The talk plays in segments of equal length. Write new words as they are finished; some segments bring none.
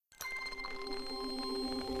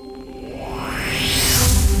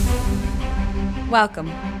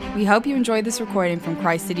Welcome. We hope you enjoyed this recording from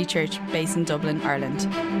Christ City Church, based in Dublin, Ireland.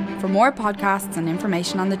 For more podcasts and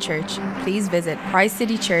information on the church, please visit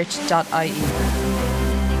christcitychurch.ie.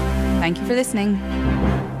 Thank you for listening.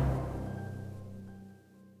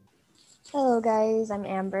 Hello guys, I'm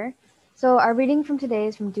Amber. So our reading from today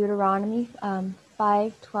is from Deuteronomy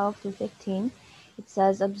 5:12-15. It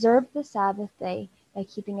says, "Observe the Sabbath day by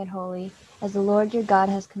keeping it holy, as the Lord your God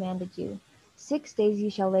has commanded you. 6 days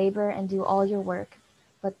you shall labor and do all your work,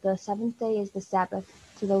 but the seventh day is the Sabbath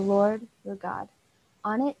to the Lord your God.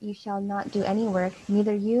 On it you shall not do any work,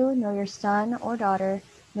 neither you, nor your son or daughter,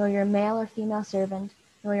 nor your male or female servant,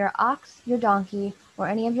 nor your ox, your donkey, or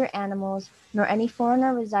any of your animals, nor any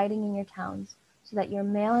foreigner residing in your towns, so that your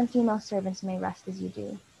male and female servants may rest as you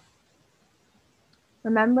do.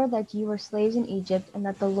 Remember that you were slaves in Egypt, and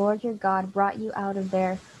that the Lord your God brought you out of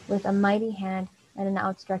there with a mighty hand and an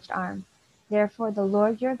outstretched arm. Therefore the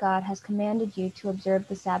Lord your God has commanded you to observe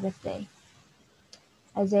the Sabbath day."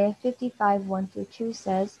 Isaiah 55:1-2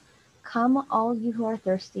 says, "Come, all you who are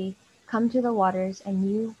thirsty, come to the waters,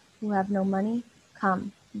 and you who have no money,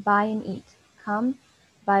 come, buy and eat. Come,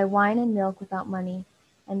 buy wine and milk without money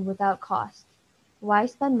and without cost. Why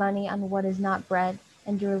spend money on what is not bread,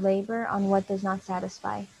 and your labor on what does not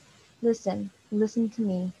satisfy? Listen to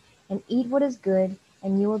me, and eat what is good,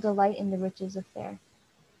 and you will delight in the riches of fare.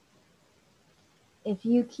 If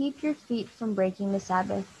you keep your feet from breaking the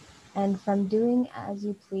Sabbath, and from doing as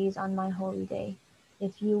you please on my holy day,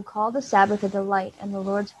 if you call the Sabbath a delight and the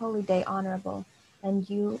Lord's holy day honorable, and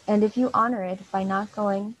if you honor it by not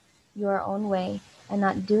going your own way, and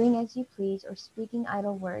not doing as you please or speaking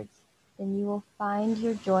idle words, then you will find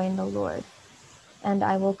your joy in the Lord. And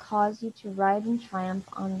I will cause you to ride in triumph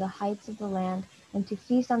on the heights of the land, and to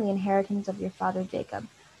feast on the inheritance of your father Jacob.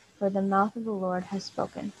 For the mouth of the Lord has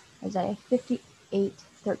spoken." Isaiah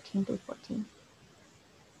 58:13-14.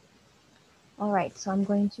 All right, so I'm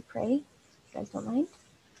going to pray, if you guys don't mind.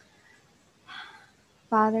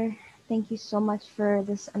 Father, thank you so much for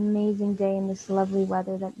this amazing day and this lovely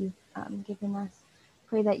weather that you've given us.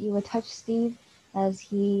 Pray that you would touch Steve as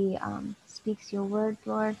he speaks your word,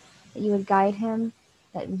 Lord, that you would guide him,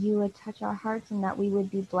 that you would touch our hearts, and that we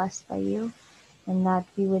would be blessed by you, and that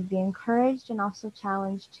we would be encouraged and also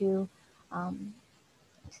challenged to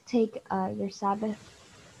take your Sabbath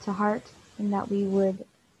to heart, and that we would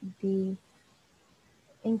be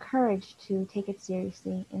encouraged to take it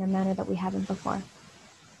seriously in a manner that we haven't before.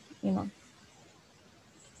 Amen.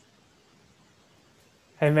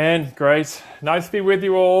 Amen. Great. Nice to be with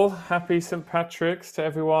you all. Happy St. Patrick's to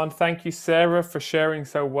everyone. Thank you, Sarah, for sharing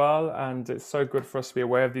so well. And it's so good for us to be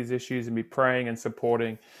aware of these issues and be praying and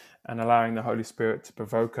supporting and allowing the Holy Spirit to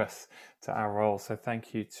provoke us to our role. So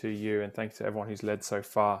thank you to you, and thanks to everyone who's led so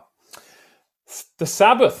far. The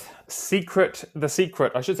Sabbath, the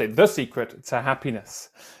secret to happiness.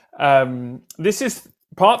 This is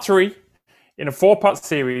part 3 in a 4-part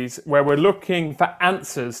series where we're looking for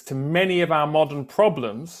answers to many of our modern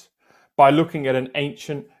problems by looking at an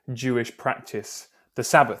ancient Jewish practice, the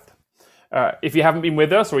Sabbath. If you haven't been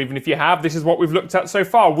with us, or even if you have, this is what we've looked at so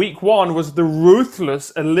far. Week 1 was the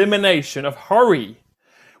ruthless elimination of hurry.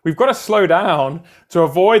 We've got to slow down to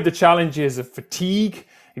avoid the challenges of fatigue,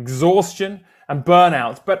 exhaustion, and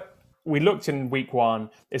burnout. But we looked in week 1,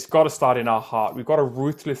 it's got to start in our heart. We've got to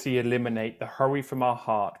ruthlessly eliminate the hurry from our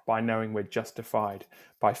heart by knowing we're justified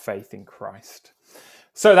by faith in Christ.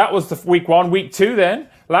 So that was the week 1. Week 2 then,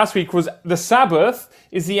 last week, was the Sabbath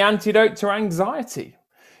is the antidote to anxiety.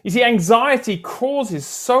 You see, anxiety causes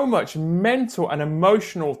so much mental and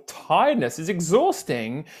emotional tiredness. It's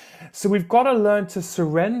exhausting. So we've got to learn to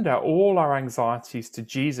surrender all our anxieties to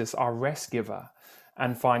Jesus, our rest giver,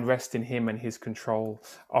 and find rest in him and his control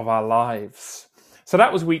of our lives. So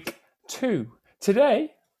that was week 2.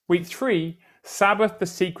 Today, week 3, Sabbath, the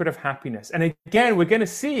secret of happiness. And again, we're going to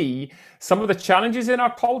see some of the challenges in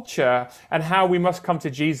our culture and how we must come to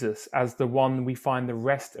Jesus as the one we find the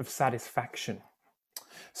rest of satisfaction.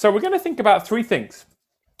 So we're going to think about 3 things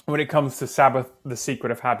when it comes to Sabbath, the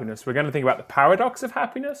secret of happiness. We're going to think about the paradox of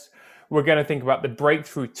happiness. We're going to think about the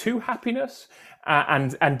breakthrough to happiness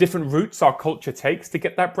and different routes our culture takes to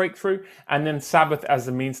get that breakthrough. And then Sabbath as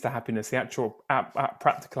a means to happiness, the actual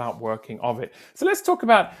practical outworking of it. So let's talk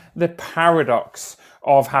about the paradox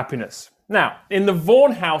of happiness. Now, in the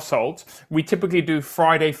Vaughan household, we typically do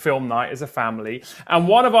Friday film night as a family. And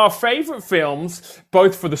one of our favorite films,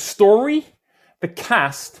 both for the story, the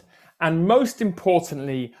cast, and most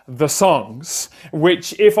importantly, the songs,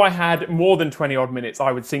 which if I had more than 20 odd minutes,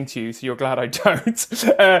 I would sing to you, so you're glad I don't,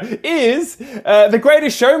 is The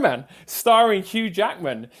Greatest Showman, starring Hugh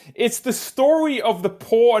Jackman. It's the story of the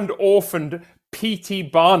poor and orphaned P.T.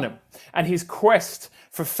 Barnum and his quest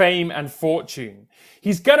for fame and fortune.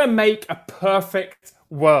 He's going to make a perfect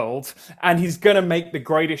world, and he's going to make the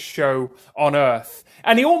greatest show on earth.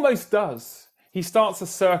 And he almost does. He starts a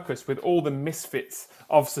circus with all the misfits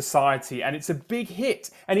of society, and it's a big hit,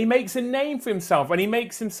 and he makes a name for himself, and he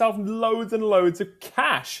makes himself loads and loads of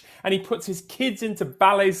cash, and he puts his kids into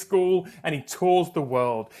ballet school, and he tours the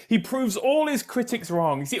world. He proves all his critics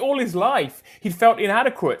wrong. You see, all his life he'd felt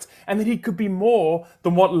inadequate, and that he could be more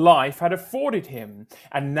than what life had afforded him.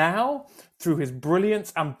 And now, through his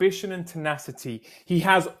brilliance, ambition, and tenacity, he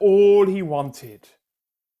has all he wanted.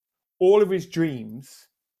 All of his dreams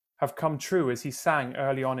have come true, as he sang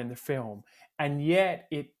early on in the film, and yet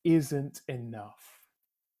it isn't enough.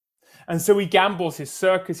 And so he gambles his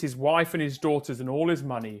circus, his wife and his daughters and all his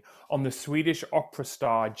money on the Swedish opera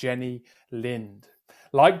star Jenny Lind.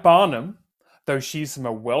 Like Barnum, though she's from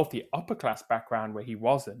a wealthy upper class background where he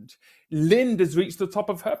wasn't, Lind has reached the top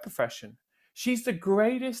of her profession. She's the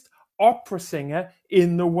greatest opera singer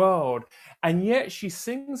in the world, and yet she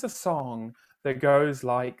sings a song that goes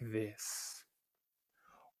like this.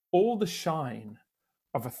 All the shine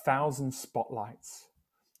of 1,000 spotlights,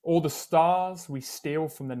 all the stars we steal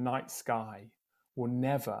from the night sky will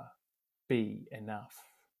never be enough.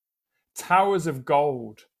 Towers of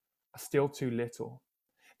gold are still too little.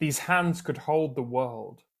 These hands could hold the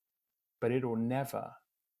world, but it'll never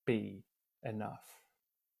be enough.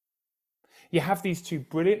 You have these two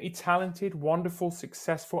brilliantly talented, wonderful,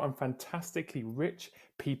 successful, and fantastically rich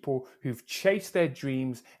people who've chased their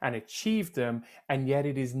dreams and achieved them, and yet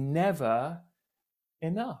it is never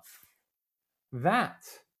enough. That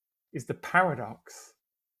is the paradox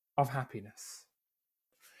of happiness.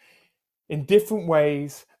 In different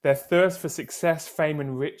ways, their thirst for success, fame,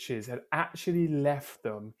 and riches had actually left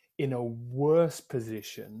them in a worse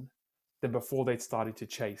position than before they'd started to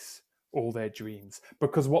chase all their dreams,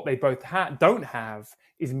 because what they both don't have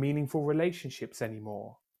is meaningful relationships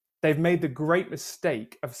anymore. They've made the great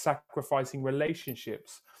mistake of sacrificing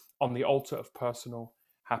relationships on the altar of personal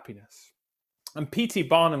happiness. And P.T.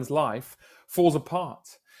 Barnum's life falls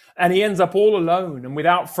apart, and he ends up all alone and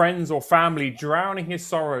without friends or family, drowning his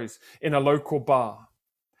sorrows in a local bar.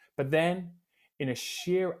 But then, in a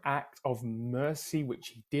sheer act of mercy which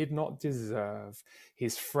he did not deserve,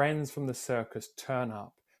 his friends from the circus turn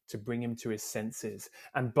up to bring him to his senses.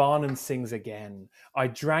 And Barnum sings again. I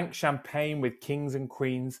drank champagne with kings and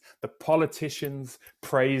queens. The politicians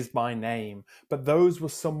praised my name. But those were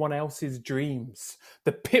someone else's dreams.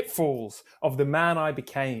 The pitfalls of the man I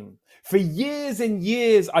became. For years and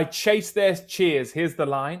years I chased their cheers. Here's the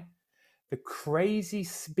line. The crazy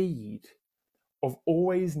speed of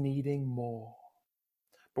always needing more.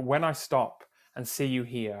 But when I stop and see you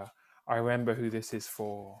here, I remember who this is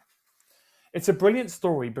for. It's a brilliant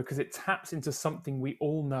story because it taps into something we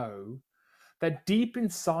all know, that deep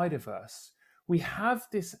inside of us, we have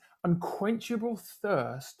this unquenchable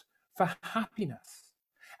thirst for happiness.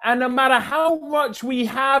 And no matter how much we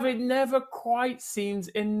have, it never quite seems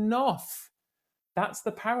enough. That's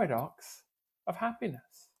the paradox of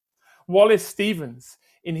happiness. Wallace Stevens,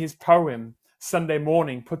 in his poem, Sunday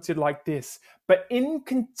Morning, puts it like this, but in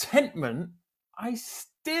contentment, I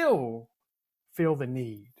still feel the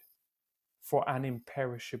need for an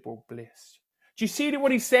imperishable bliss. Do you see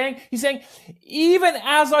what he's saying? He's saying, even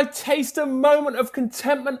as I taste a moment of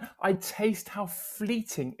contentment, I taste how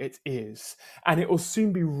fleeting it is, and it will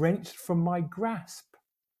soon be wrenched from my grasp.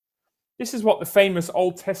 This is what the famous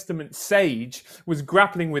Old Testament sage was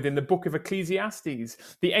grappling with in the book of Ecclesiastes.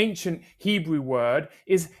 The ancient Hebrew word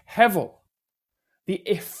is hevel, the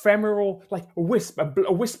ephemeral, like a whisper,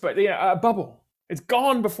 a bubble. It's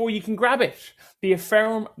gone before you can grab it. The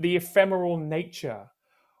ephemeral nature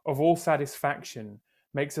of all satisfaction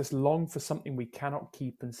makes us long for something we cannot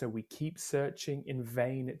keep, and so we keep searching in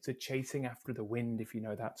vain. It's a chasing after the wind, if you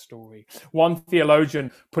know that story. One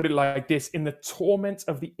theologian put it like this: in the torment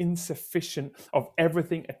of the insufficient of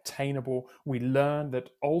everything attainable, we learn that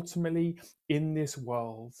ultimately in this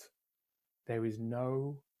world, there is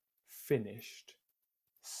no finished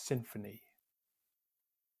symphony.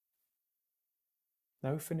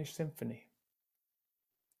 No finished symphony.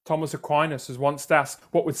 Thomas Aquinas was once asked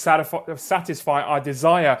what would satisfy our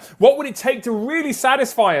desire. What would it take to really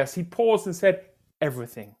satisfy us? He paused and said,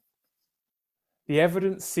 everything. The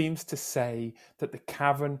evidence seems to say that the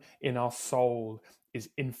cavern in our soul is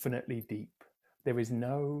infinitely deep. There is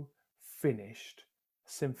no finished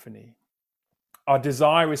symphony. Our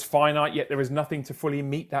desire is finite, yet there is nothing to fully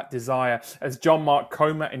meet that desire. As John Mark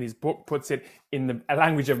Comer in his book puts it in the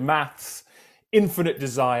language of maths, infinite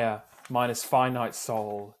desire minus finite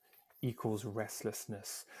soul equals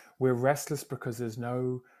restlessness. We're restless because there's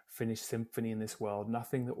no finished symphony in this world,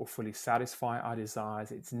 nothing that will fully satisfy our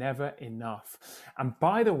desires. It's never enough. And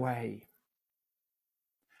by the way,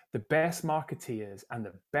 the best marketeers and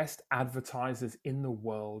the best advertisers in the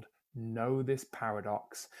world know this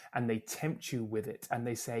paradox, and they tempt you with it. And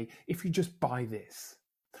they say, if you just buy this,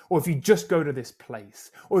 or if you just go to this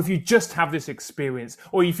place, or if you just have this experience,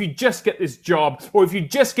 or if you just get this job, or if you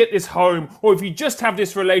just get this home, or if you just have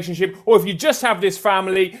this relationship, or if you just have this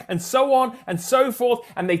family, and so on and so forth.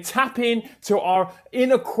 And they tap in to our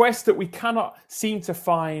inner quest that we cannot seem to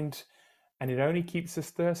find, and it only keeps us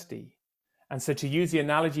thirsty. And so, to use the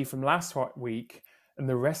analogy from last week and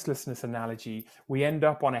the restlessness analogy, we end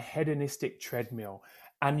up on a hedonistic treadmill,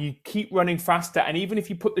 and you keep running faster. And even if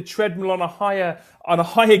you put the treadmill on a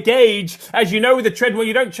higher gauge, as you know, with the treadmill,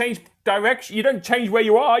 you don't change direction, you don't change where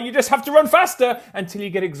you are. You just have to run faster until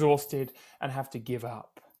you get exhausted and have to give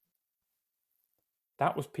up.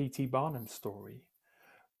 That was P.T. Barnum's story.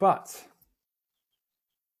 But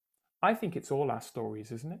I think it's all our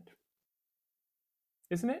stories, isn't it?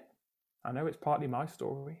 Isn't it? I know it's partly my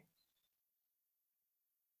story.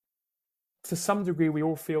 To some degree, we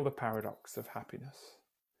all feel the paradox of happiness.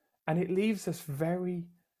 And it leaves us very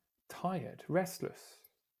tired, restless.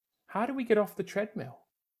 How do we get off the treadmill?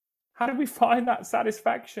 How do we find that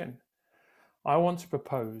satisfaction? I want to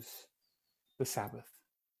propose the Sabbath.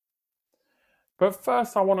 But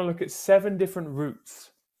first, I want to look at 7 different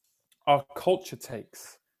routes our culture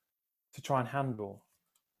takes to try and handle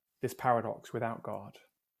this paradox without God.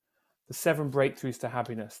 The 7 breakthroughs to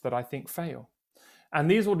happiness that I think fail. And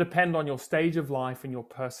these will depend on your stage of life and your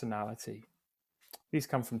personality. These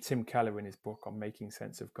come from Tim Keller in his book on Making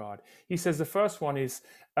Sense of God. He says the first one is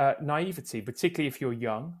naivety, particularly if you're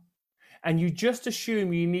young, and you just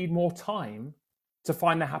assume you need more time to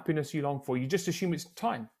find the happiness you long for. You just assume it's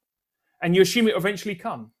time, and you assume it will eventually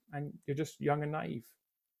come, and you're just young and naive.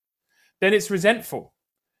 Then it's resentful.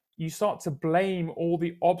 You start to blame all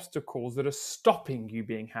the obstacles that are stopping you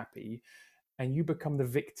being happy, and you become the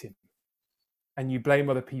victim, and you blame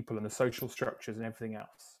other people and the social structures and everything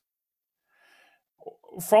else.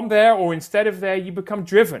 From there, or instead of there, you become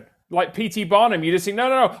driven. Like P.T. Barnum, you just think,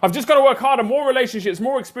 no, I've just got to work harder, more relationships,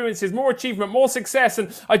 more experiences, more achievement, more success,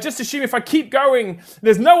 and I just assume if I keep going,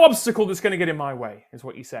 there's no obstacle that's going to get in my way, is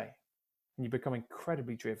what you say. And you become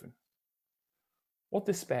incredibly driven. Or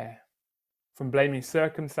despair. From blaming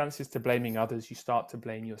circumstances to blaming others, you start to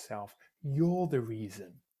blame yourself. You're the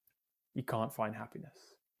reason you can't find happiness.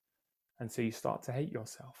 And so you start to hate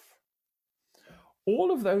yourself.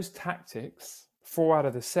 All of those tactics, 4 out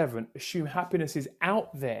of the 7, assume happiness is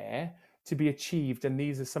out there to be achieved, and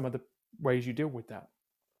these are some of the ways you deal with that.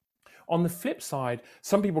 On the flip side,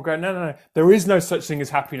 some people go, no, there is no such thing as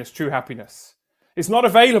happiness, true happiness. It's not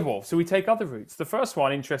available, so we take other routes. The first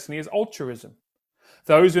one, interestingly, is altruism.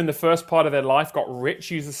 Those who in the first part of their life got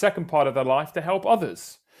rich use the second part of their life to help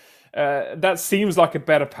others. That seems like a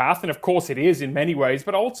better path, and of course it is in many ways,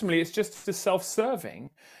 but ultimately it's just as self-serving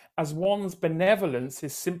as one's benevolence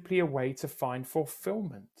is simply a way to find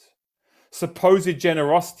fulfillment. Supposed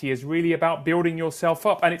generosity is really about building yourself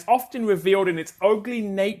up, and it's often revealed in its ugly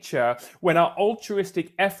nature when our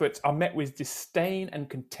altruistic efforts are met with disdain and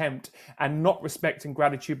contempt and not respect and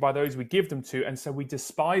gratitude by those we give them to, and so we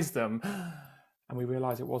despise them and we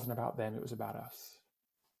realize it wasn't about them, it was about us.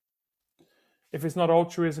 If it's not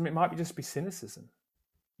altruism, it might just be cynicism.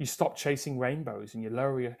 You stop chasing rainbows and you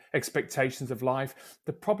lower your expectations of life.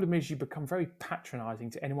 The problem is you become very patronizing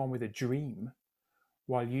to anyone with a dream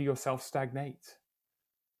while you yourself stagnate.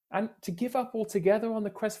 And to give up altogether on the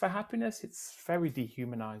quest for happiness, it's very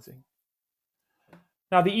dehumanizing.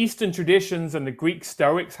 Now, the Eastern traditions and the Greek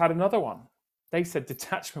Stoics had another one. They said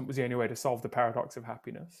detachment was the only way to solve the paradox of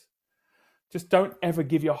happiness. Just don't ever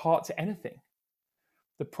give your heart to anything.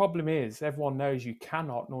 The problem is everyone knows you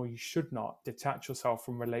cannot, nor you should not, detach yourself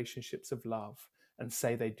from relationships of love and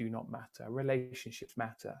say they do not matter. Relationships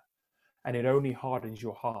matter, and it only hardens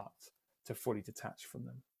your heart to fully detach from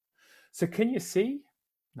them. So can you see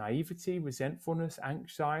naivety, resentfulness,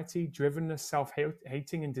 anxiety, drivenness,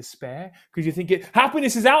 self-hating, and despair because you think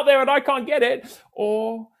happiness is out there and I can't get it,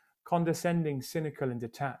 or condescending, cynical, and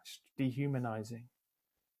detached, dehumanizing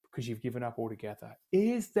because you've given up altogether?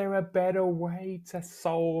 Is there a better way to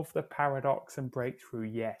solve the paradox and breakthrough?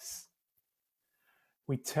 Yes.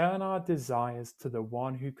 We turn our desires to the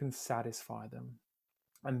one who can satisfy them.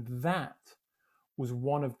 And that was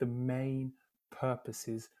one of the main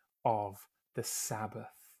purposes of the Sabbath.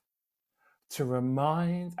 To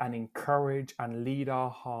remind and encourage and lead our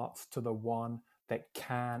hearts to the one that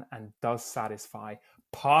can and does satisfy,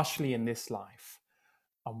 partially in this life,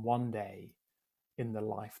 and one day in the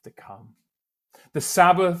life to come. The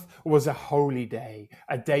Sabbath was a holy day,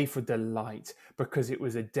 a day for delight, because it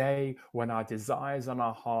was a day when our desires and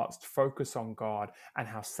our hearts focus on God and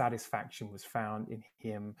how satisfaction was found in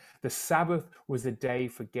Him. The Sabbath was a day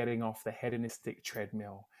for getting off the hedonistic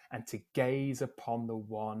treadmill and to gaze upon the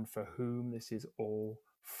one for whom this is all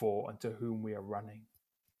for and to whom we are running.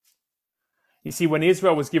 You see, when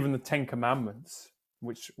Israel was given the Ten Commandments,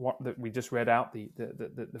 that we just read out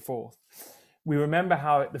the fourth, we remember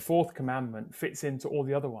how the fourth commandment fits into all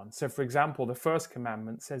the other ones. So, for example, the first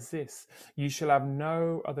commandment says this: you shall have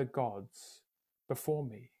no other gods before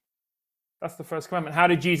me. That's the first commandment. How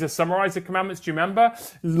did Jesus summarize the commandments? Do you remember?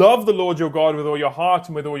 Love the Lord your God with all your heart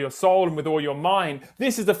and with all your soul and with all your mind.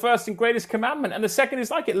 This is the first and greatest commandment. And the second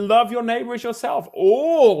is like it: love your neighbor as yourself.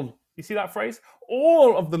 All, you see that phrase?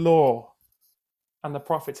 All of the law and the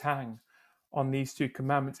prophets hang on these two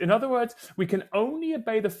commandments. In other words, we can only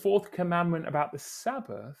obey the fourth commandment about the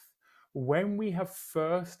Sabbath when we have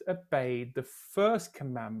first obeyed the first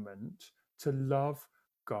commandment to love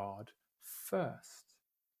God first.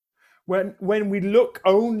 When we look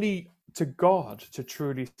only to God to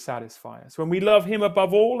truly satisfy us, when we love Him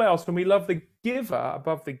above all else, when we love the giver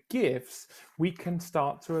above the gifts, we can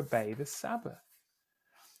start to obey the Sabbath.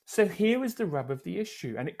 So here is the rub of the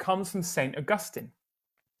issue, and it comes from St. Augustine,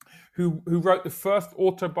 who wrote the first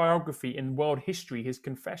autobiography in world history, his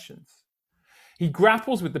Confessions. He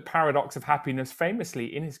grapples with the paradox of happiness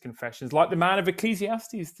famously in his Confessions, like the man of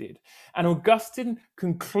Ecclesiastes did. And Augustine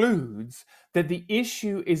concludes that the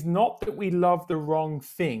issue is not that we love the wrong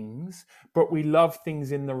things, but we love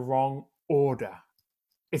things in the wrong order.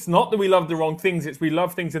 It's not that we love the wrong things, it's we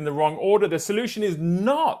love things in the wrong order. The solution is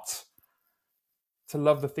not to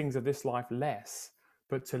love the things of this life less,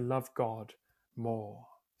 but to love God more.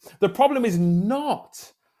 The problem is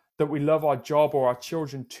not that we love our job or our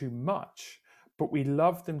children too much, but we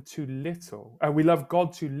love them too little. We love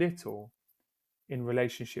God too little in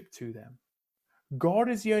relationship to them. God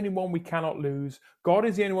is the only one we cannot lose. God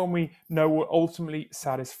is the only one we know will ultimately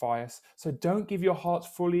satisfy us. So don't give your hearts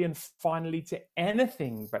fully and finally to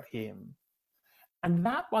anything but Him. And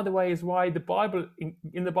that, by the way, is why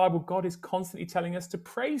in the Bible, God is constantly telling us to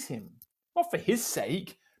praise Him. Not for His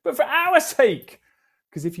sake, but for our sake.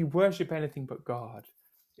 Because if you worship anything but God,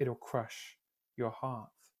 it'll crush your heart.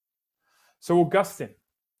 So Augustine,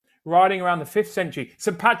 writing around the 5th century,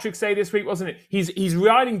 St. Patrick's Day this week, wasn't it? He's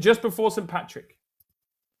writing just before St. Patrick.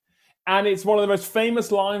 And it's one of the most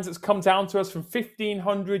famous lines that's come down to us from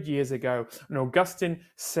 1500 years ago. And Augustine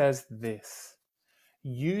says this: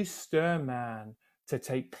 you stir man to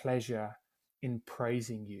take pleasure in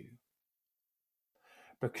praising you,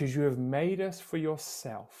 because you have made us for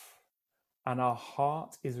yourself, and our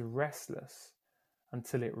heart is restless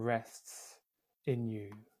until it rests in you.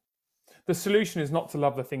 The solution is not to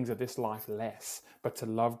love the things of this life less, but to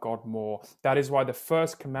love God more. That is why the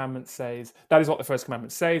first commandment says, that is what the first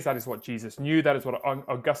commandment says, that is what Jesus knew, that is what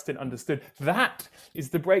Augustine understood. That is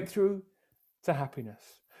the breakthrough to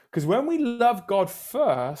happiness. Because when we love God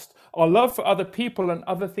first, our love for other people and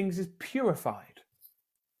other things is purified.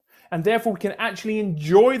 And therefore we can actually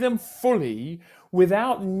enjoy them fully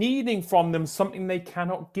without needing from them something they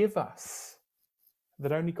cannot give us,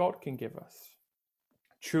 that only God can give us.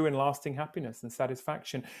 True and lasting happiness and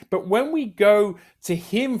satisfaction. But when we go to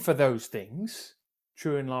Him for those things,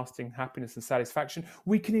 true and lasting happiness and satisfaction,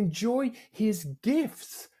 we can enjoy His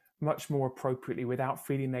gifts much more appropriately without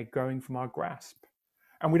feeling they're going from our grasp.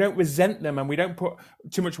 And we don't resent them, and we don't put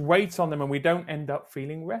too much weight on them, and we don't end up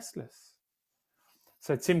feeling restless.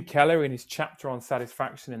 So Tim Keller, in his chapter on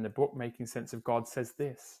satisfaction in the book Making Sense of God, says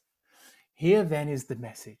this: here then is the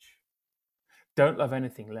message. Don't love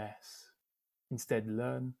anything less. Instead,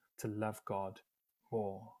 learn to love God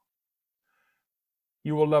more.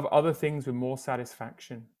 You will love other things with more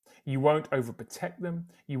satisfaction. You won't overprotect them.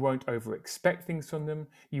 You won't overexpect things from them.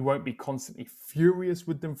 You won't be constantly furious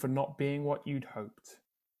with them for not being what you'd hoped.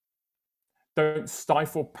 Don't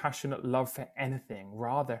stifle passionate love for anything.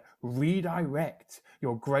 Rather, redirect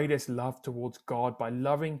your greatest love towards God by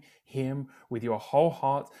loving Him with your whole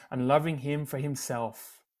heart and loving Him for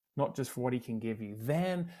Himself, not just for what He can give you.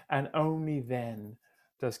 Then and only then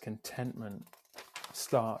does contentment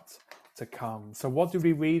start to come. So what do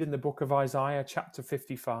we read in the book of Isaiah, chapter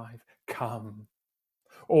 55? Come,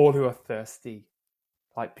 all who are thirsty,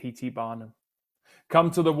 like P.T. Barnum. Come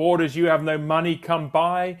to the waters you have no money, come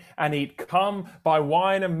buy and eat. Come buy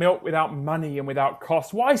wine and milk without money and without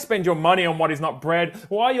cost. Why spend your money on what is not bread?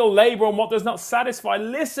 Why your labor on what does not satisfy?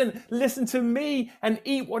 Listen to me and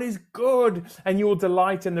eat what is good, and you will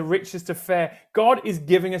delight in the richest of fare. God is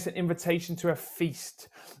giving us an invitation to a feast,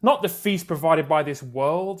 not the feast provided by this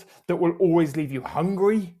world that will always leave you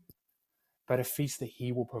hungry, but a feast that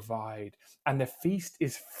he will provide. And the feast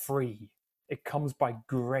is free. It comes by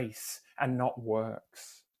grace and not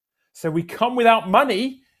works. So we come without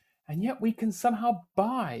money, and yet we can somehow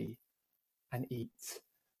buy and eat.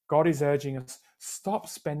 God is urging us, stop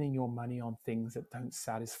spending your money on things that don't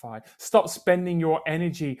satisfy. Stop spending your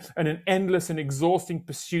energy in an endless and exhausting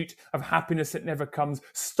pursuit of happiness that never comes.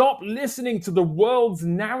 Stop listening to the world's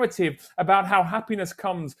narrative about how happiness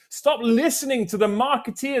comes. Stop listening to the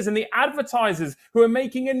marketeers and the advertisers who are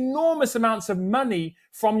making enormous amounts of money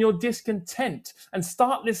from your discontent, and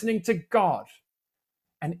start listening to God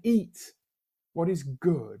and eat what is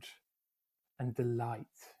good and delight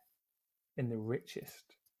in the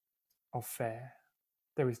richest of fare.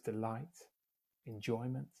 There is delight,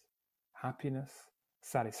 enjoyment, happiness,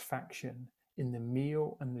 satisfaction in the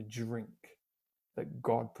meal and the drink that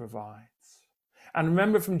God provides. And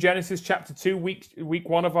remember from Genesis chapter 2, week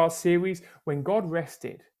 1 of our series, when God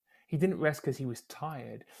rested, he didn't rest because he was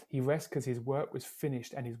tired. He rested because his work was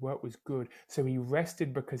finished and his work was good. So he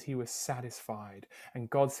rested because he was satisfied. And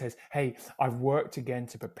God says, hey, I've worked again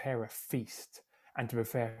to prepare a feast and to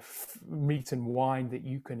prepare meat and wine that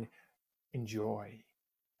you can enjoy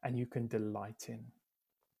and you can delight in.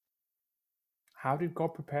 How did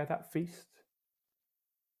God prepare that feast?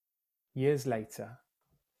 Years later,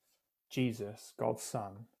 Jesus, God's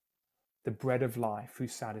Son, the bread of life who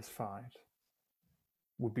satisfied,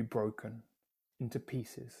 would be broken into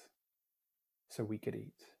pieces so we could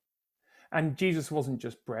eat. And Jesus wasn't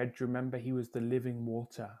just bread. Remember, he was the living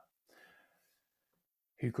water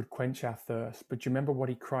who could quench our thirst. But do you remember what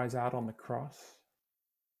he cries out on the cross?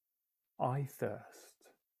 I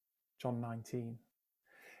thirst. John 19.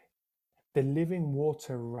 The living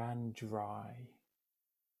water ran dry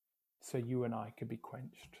so you and I could be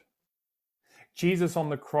quenched. Jesus on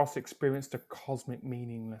the cross experienced a cosmic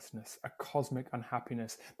meaninglessness, a cosmic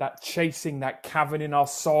unhappiness, that chasing, that cavern in our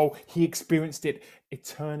soul. He experienced it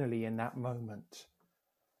eternally in that moment.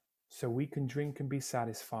 So we can drink and be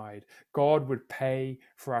satisfied. God would pay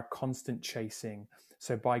for our constant chasing.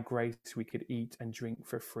 So by grace, we could eat and drink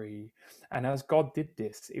for free. And as God did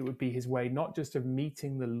this, it would be his way not just of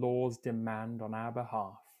meeting the law's demand on our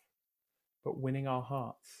behalf, but winning our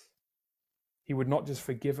hearts. He would not just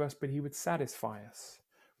forgive us, but he would satisfy us.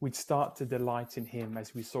 We'd start to delight in him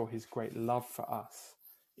as we saw his great love for us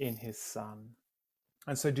in his Son.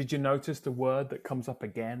 And so did you notice the word that comes up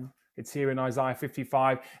again? It's here in Isaiah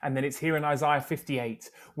 55, and then it's here in Isaiah 58,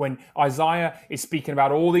 when Isaiah is speaking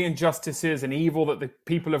about all the injustices and evil that the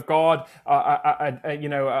people of God are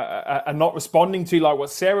not responding to, like what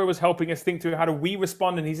Sarah was helping us think through. How do we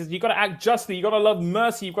respond? And he says, you've got to act justly, you've got to love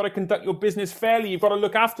mercy, you've got to conduct your business fairly, you've got to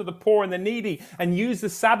look after the poor and the needy, and use the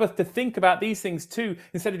Sabbath to think about these things too,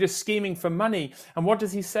 instead of just scheming for money. And what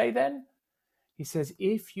does he say then? He says,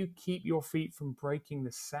 if you keep your feet from breaking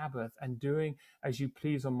the Sabbath and doing as you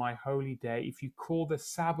please on my holy day, if you call the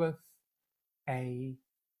Sabbath a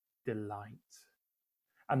delight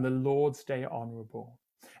and the Lord's day honorable,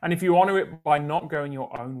 and if you honor it by not going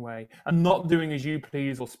your own way and not doing as you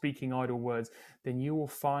please or speaking idle words, then you will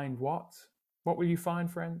find what? What will you find,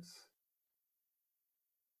 friends?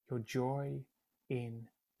 Your joy in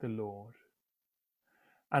the Lord.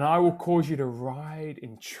 And I will cause you to ride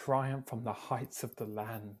in triumph on the heights of the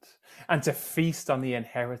land, and to feast on the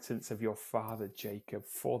inheritance of your father Jacob,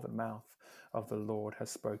 for the mouth of the Lord has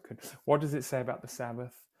spoken. What does it say about the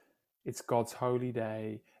Sabbath? It's God's holy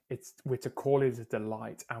day. We're to call it a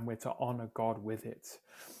delight, and we're to honor God with it.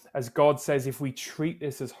 As God says, if we treat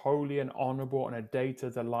this as holy and honorable and a day to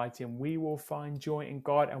delight in, we will find joy in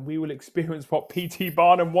God, and we will experience what P.T.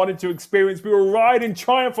 Barnum wanted to experience. We will ride in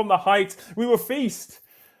triumph on the heights. We will feast.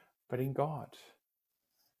 But in God,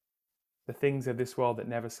 the things of this world that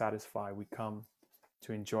never satisfy, we come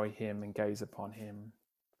to enjoy him and gaze upon him.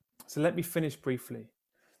 So let me finish briefly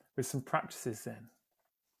with some practices then.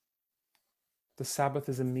 The Sabbath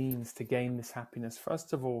is a means to gain this happiness.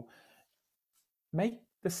 First of all, make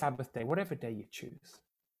the Sabbath day, whatever day you choose,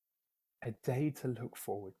 a day to look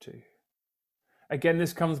forward to. Again,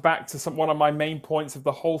 this comes back to one of my main points of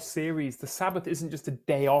the whole series. The Sabbath isn't just a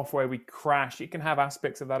day off where we crash. It can have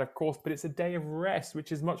aspects of that, of course, but it's a day of rest,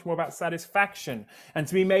 which is much more about satisfaction and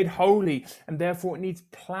to be made holy. And therefore, it needs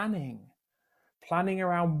planning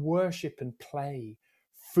around worship and play,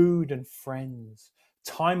 food and friends,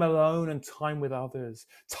 time alone and time with others,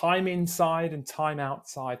 time inside and time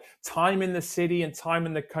outside, time in the city and time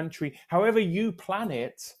in the country. However you plan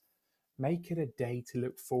it, make it a day to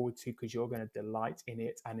look forward to, because you're going to delight in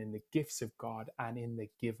it and in the gifts of God and in the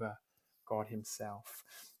giver, God himself.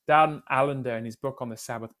 Dan Allender, in his book on the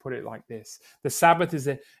Sabbath, put it like this: the Sabbath is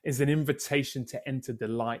an invitation to enter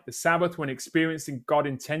delight. The Sabbath, when experiencing God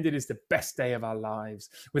intended, is the best day of our lives.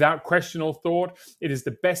 Without question or thought, it is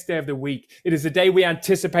the best day of the week. It is the day we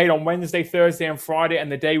anticipate on Wednesday, Thursday, and Friday,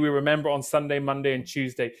 and the day we remember on Sunday, Monday, and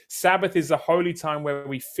Tuesday. Sabbath is a holy time where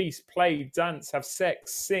we feast, play, dance, have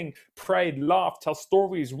sex, sing, pray, laugh, tell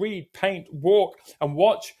stories, read, paint, walk, and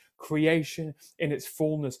watch creation in its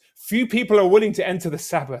fullness. Few people are willing to enter the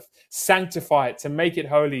Sabbath, sanctify it, to make it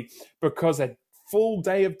holy, because a full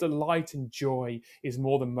day of delight and joy is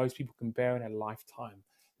more than most people can bear in a lifetime,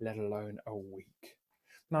 let alone a week.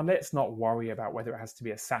 Now, let's not worry about whether it has to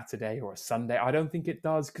be a Saturday or a Sunday. I don't think it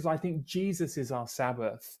does, because I think Jesus is our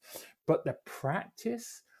Sabbath. But the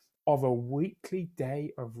practice of a weekly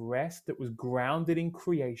day of rest that was grounded in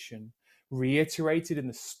creation, reiterated in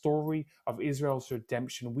the story of Israel's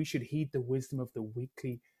redemption, we should heed the wisdom of the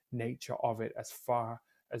weekly nature of it as far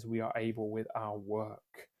as we are able with our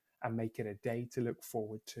work, and make it a day to look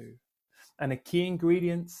forward to. And a key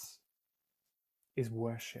ingredient is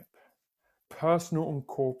worship, personal and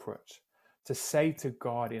corporate, to say to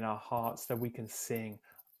God in our hearts that we can sing,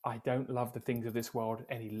 I don't love the things of this world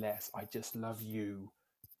any less, I just love you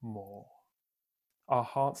more. Our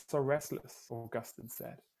hearts are restless, Augustine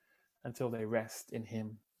said, until they rest in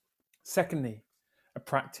him. Secondly, a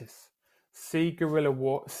practice. See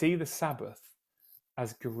the Sabbath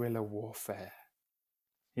as guerrilla warfare.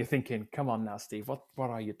 You're thinking, come on now, Steve, what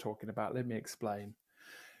are you talking about? Let me explain.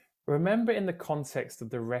 Remember, in the context of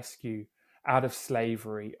the rescue out of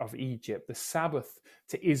slavery of Egypt, the Sabbath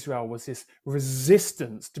to Israel was this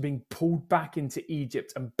resistance to being pulled back into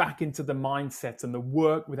Egypt and back into the mindset and the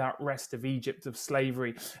work without rest of Egypt, of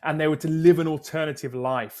slavery, and they were to live an alternative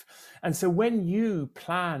life. And so when you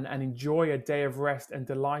plan and enjoy a day of rest and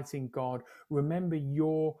delight in God, remember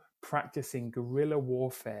you're practicing guerrilla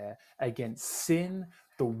warfare against sin,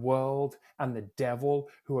 the world, and the devil,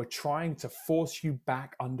 who are trying to force you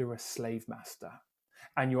back under a slave master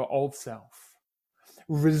and your old self.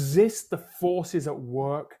 Resist the forces at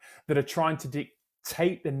work that are trying to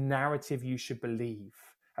dictate the narrative you should believe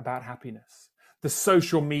about happiness. The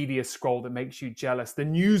social media scroll that makes you jealous, the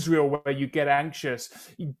newsreel where you get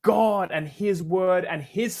anxious. God and his word and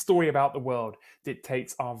his story about the world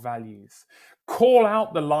dictates our values. Call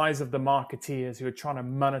out the lies of the marketeers who are trying to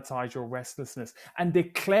monetize your restlessness, and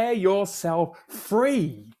declare yourself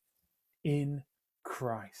free in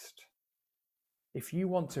Christ. If you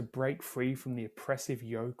want to break free from the oppressive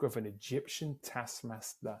yoke of an Egyptian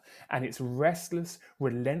taskmaster and its restless,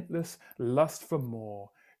 relentless lust for more,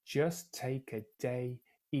 just take a day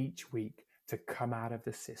each week to come out of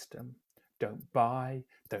the system. Don't buy,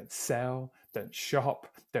 don't sell, don't shop,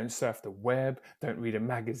 don't surf the web, don't read a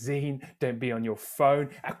magazine, don't be on your phone.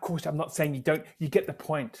 Of course, I'm not saying you get the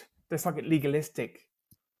point. That's not legalistic.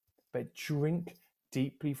 But drink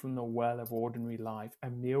deeply from the well of ordinary life, a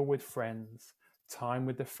meal with friends, time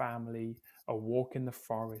with the family, a walk in the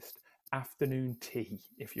forest, afternoon tea,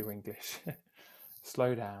 if you're English.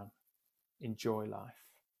 Slow down, enjoy life,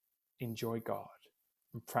 enjoy God,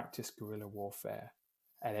 and practice guerrilla warfare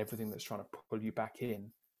at everything that's trying to pull you back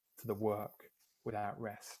in to the work without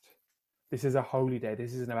rest. This is a holy day.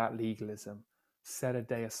 This isn't about legalism. Set a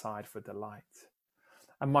day aside for delight.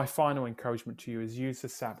 And my final encouragement to you is use the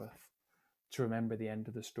Sabbath to remember the end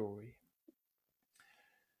of the story.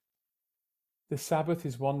 The Sabbath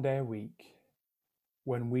is one day a week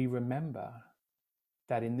when we remember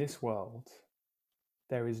that in this world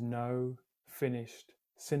there is no finished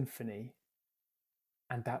symphony,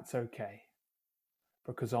 and that's okay.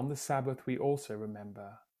 Because on the Sabbath we also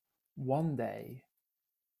remember one day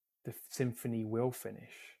the symphony will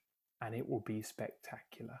finish and it will be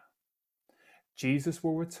spectacular. Jesus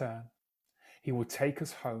will return. He will take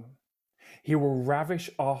us home. He will ravish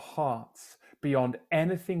our hearts beyond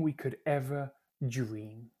anything we could ever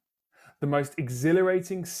dream. The most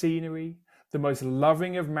exhilarating scenery, the most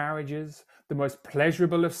loving of marriages, the most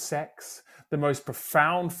pleasurable of sex, the most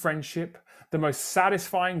profound friendship, the most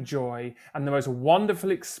satisfying joy, and the most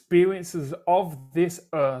wonderful experiences of this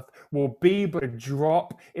earth will be but a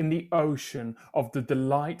drop in the ocean of the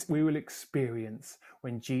delight we will experience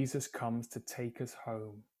when Jesus comes to take us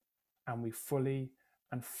home and we fully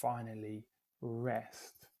and finally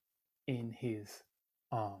rest in his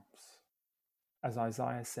arms. As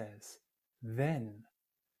Isaiah says, then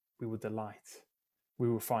we will delight we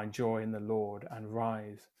will find joy in the Lord and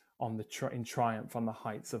rise in triumph on the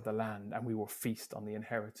heights of the land, and we will feast on the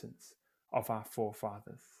inheritance of our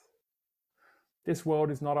forefathers. This world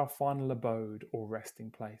is not our final abode or resting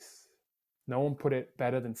place. No one put it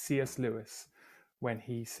better than C.S. Lewis when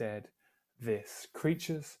he said this: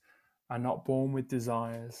 creatures are not born with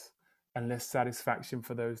desires unless satisfaction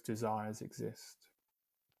for those desires exist.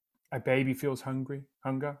 A baby feels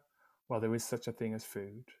hunger, well, there is such a thing as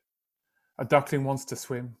food. A duckling wants to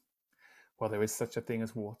swim, well, there is such a thing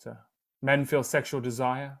as water. Men feel sexual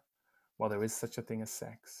desire, well, there is such a thing as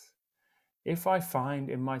sex. If I find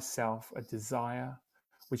in myself a desire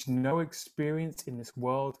which no experience in this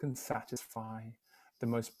world can satisfy, the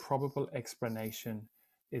most probable explanation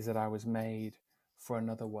is that I was made for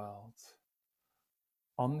another world.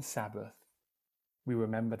 On the Sabbath, we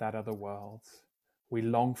remember that other world. We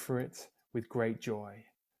long for it with great joy.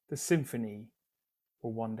 The symphony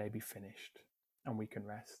will one day be finished, and we can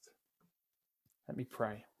rest. Let me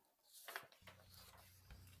pray.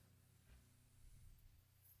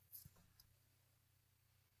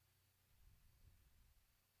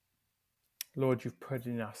 Lord, you've put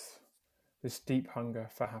in us this deep hunger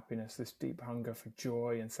for happiness, this deep hunger for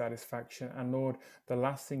joy and satisfaction. And Lord, the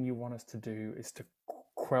last thing you want us to do is to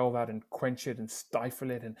quell that and quench it and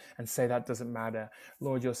stifle it and say that doesn't matter.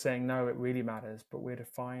 Lord, you're saying, no, it really matters, but we're to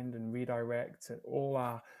find and redirect all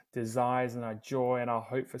our desires and our joy and our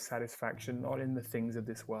hope for satisfaction, not in the things of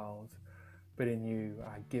this world, but in you,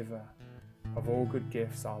 our giver of all good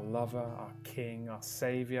gifts, our lover, our king, our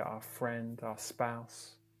savior, our friend, our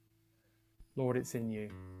spouse. Lord, it's in you.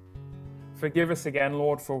 Forgive us again,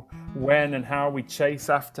 Lord, for when and how we chase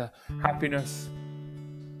after happiness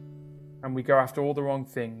and we go after all the wrong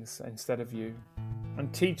things instead of you.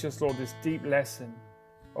 And teach us, Lord, this deep lesson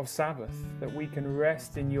of Sabbath, that we can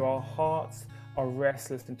rest in you. Our hearts are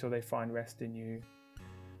restless until they find rest in you.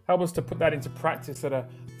 Help us to put that into practice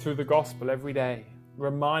through the gospel every day,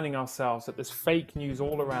 reminding ourselves that there's fake news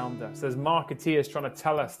all around us. There's marketeers trying to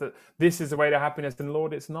tell us that this is the way to happiness, and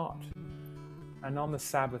Lord, it's not. And on the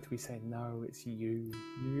Sabbath, we say, no, it's you.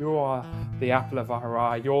 You are the apple of our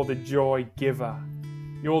eye. You're the joy giver.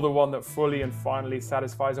 You're the one that fully and finally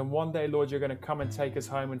satisfies. And one day, Lord, you're going to come and take us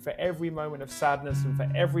home. And for every moment of sadness and for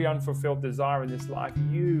every unfulfilled desire in this life,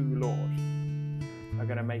 you, Lord, are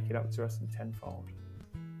going to make it up to us in tenfold.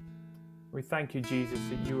 We thank you, Jesus,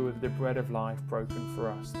 that you are the bread of life broken for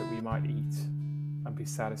us, that we might eat and be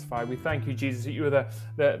satisfied. We thank you, Jesus, that you are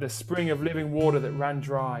the spring of living water that ran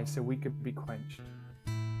dry so we could be quenched.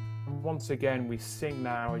 And once again, we sing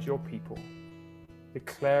now as your people,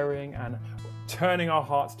 declaring and turning our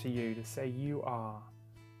hearts to you to say you are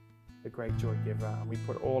the great joy giver, and we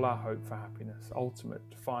put all our hope for happiness, ultimate,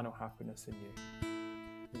 final happiness in you.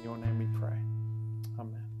 In your name we pray.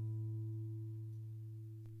 Amen.